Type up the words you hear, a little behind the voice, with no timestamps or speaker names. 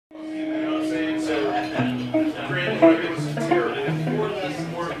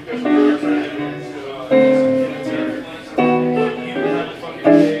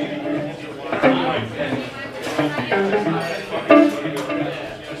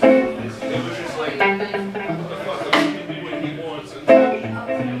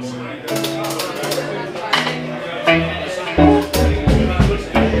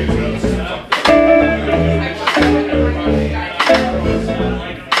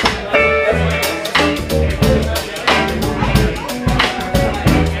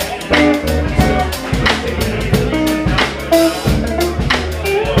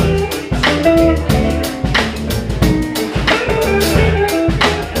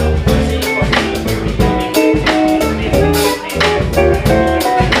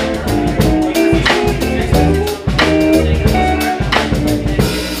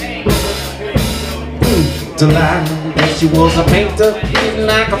was a painter, didn't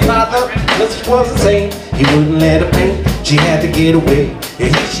like her father, cause he was a saint. He wouldn't let her paint, she had to get away.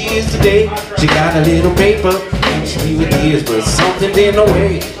 And here she is today, she got a little paper, and she with tears, but something's in the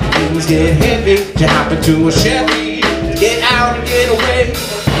way. Things get heavy, she hop into a Chevy, get out and get away.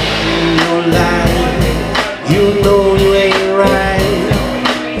 In your life, you know you ain't right.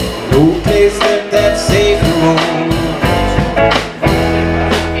 No place that's safe and wrong.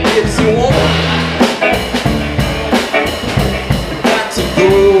 Gypsy woman, got to go,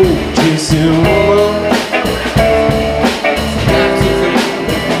 Gypsy woman. Got to go.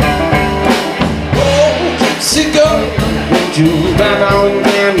 Oh, Gypsy, go. Won't you back on and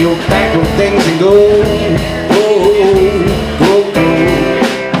damn your back on things and go. Go, go, go.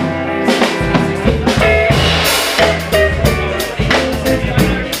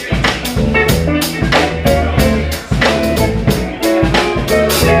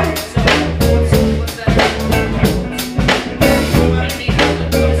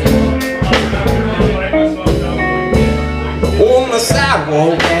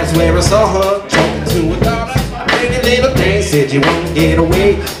 Sidewalk, that's where I saw her talking to a daughter. Pretty little thing, said you won't get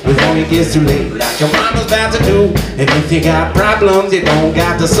away before it gets too late, like your mama's about to do. And if you got problems, you don't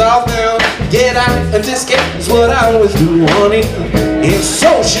got to solve them. Get out and just get is what I always do, honey. And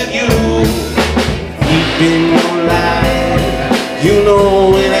so should you. Deep in your life, you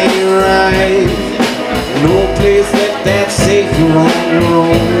know it ain't right. No place that's safe, you're on your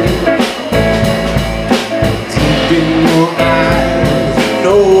own. Deep in your eyes,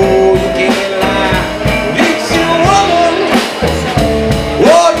 no, you can't lie. Gypsy woman,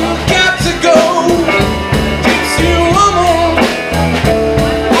 oh, you got to go. Gypsy woman,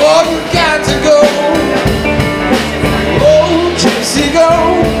 oh, you got to go. Oh, Gypsy, go.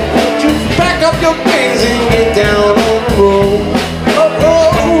 Won't you pack up your things and get down on the road? Oh,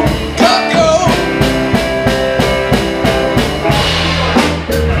 oh, go, go.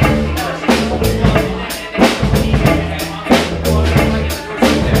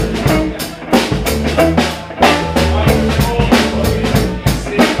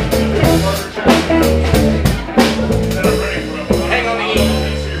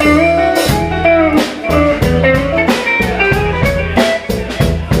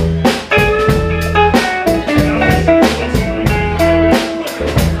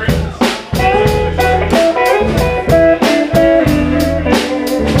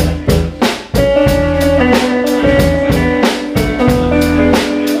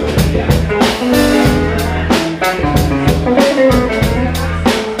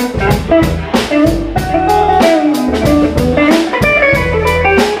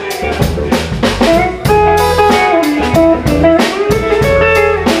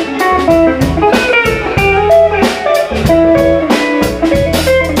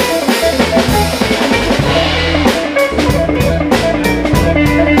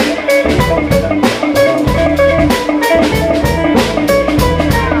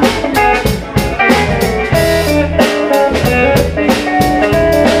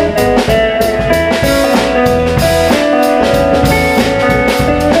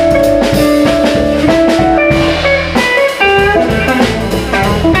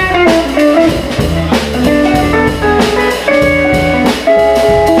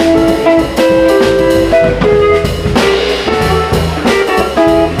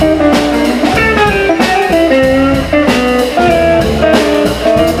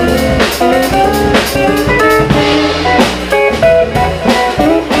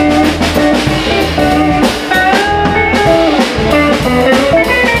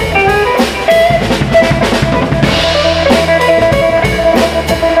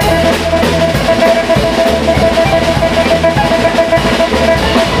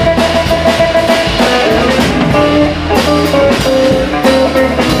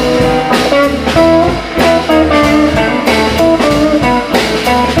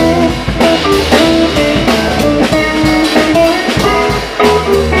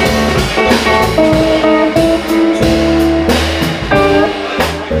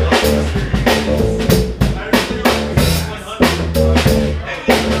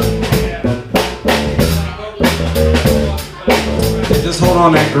 Just hold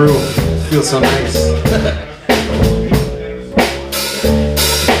on that groove. Feels so nice.